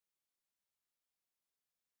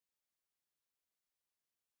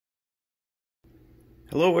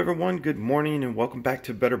Hello everyone, good morning and welcome back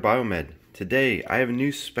to Better Biomed. Today I have a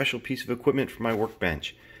new special piece of equipment for my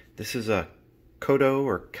workbench. This is a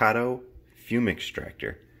Kotto Fume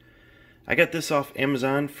Extractor. I got this off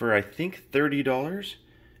Amazon for I think $30,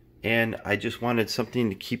 and I just wanted something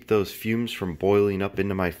to keep those fumes from boiling up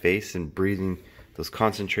into my face and breathing those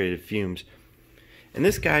concentrated fumes. And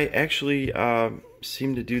this guy actually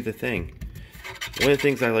seemed to do the thing. One of the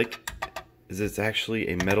things I like is it's actually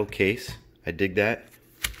a metal case. I dig that.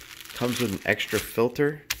 Comes with an extra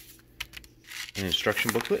filter, an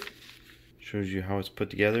instruction booklet, shows you how it's put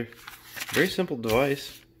together. Very simple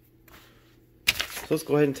device. So let's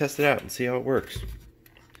go ahead and test it out and see how it works.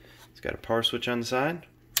 It's got a power switch on the side.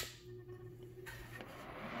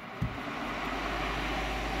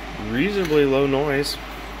 Reasonably low noise.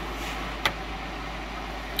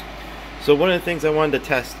 So one of the things I wanted to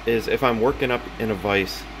test is if I'm working up in a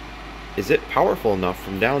vise, is it powerful enough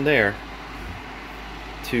from down there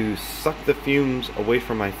to suck the fumes away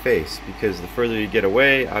from my face? Because the further you get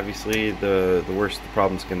away, obviously the worse the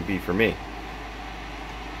problem's going to be for me.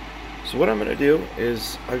 So what I'm going to do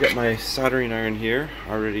is I've got my soldering iron here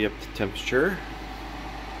already up to temperature,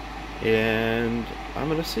 and I'm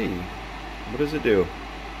going to see what does it do.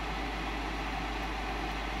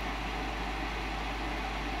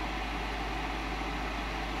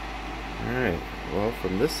 Alright, well,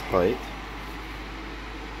 from this height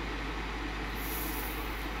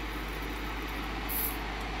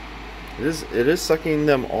it is sucking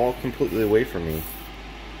them all completely away from me.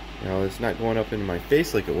 Now it's not going up into my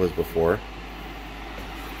face like it was before.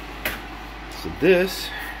 So this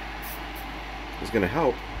is going to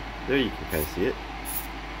help. There you can kind of see it.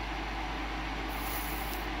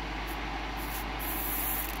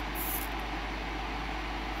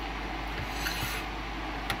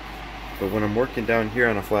 But when I'm working down here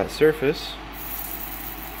on a flat surface,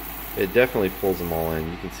 it definitely pulls them all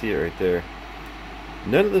in. You can see it right there.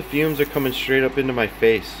 None of the fumes are coming straight up into my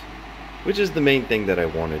face, which is the main thing that I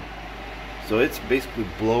wanted. So it's basically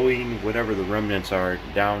blowing whatever the remnants are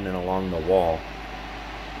down and along the wall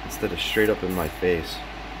instead of straight up in my face.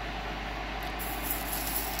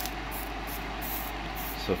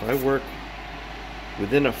 So if I work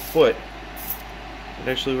within a foot, it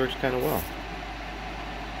actually works kind of well.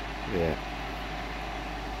 Look at that.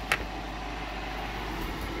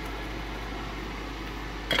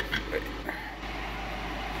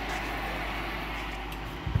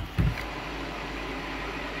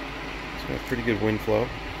 Got pretty good wind flow.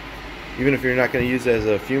 Even if you're not going to use it as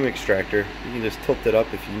a fume extractor, you can just tilt it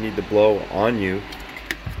up if you need to blow on you.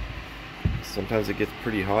 Sometimes it gets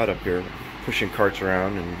pretty hot up here, pushing carts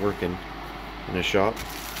around and working in a shop.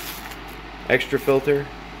 Extra filter.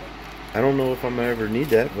 I don't know if I'm going to ever need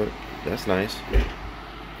that, but that's nice.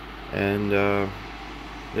 And there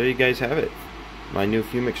you guys have it. My new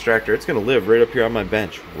fume extractor. It's going to live right up here on my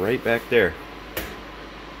bench, right back there.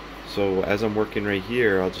 So as I'm working right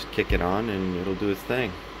here, I'll just kick it on and it'll do its thing.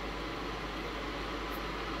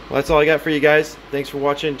 Well, that's all I got for you guys. Thanks for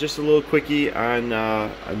watching. Just a little quickie on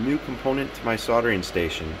a new component to my soldering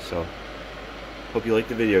station. So hope you liked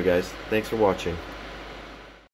the video, guys. Thanks for watching.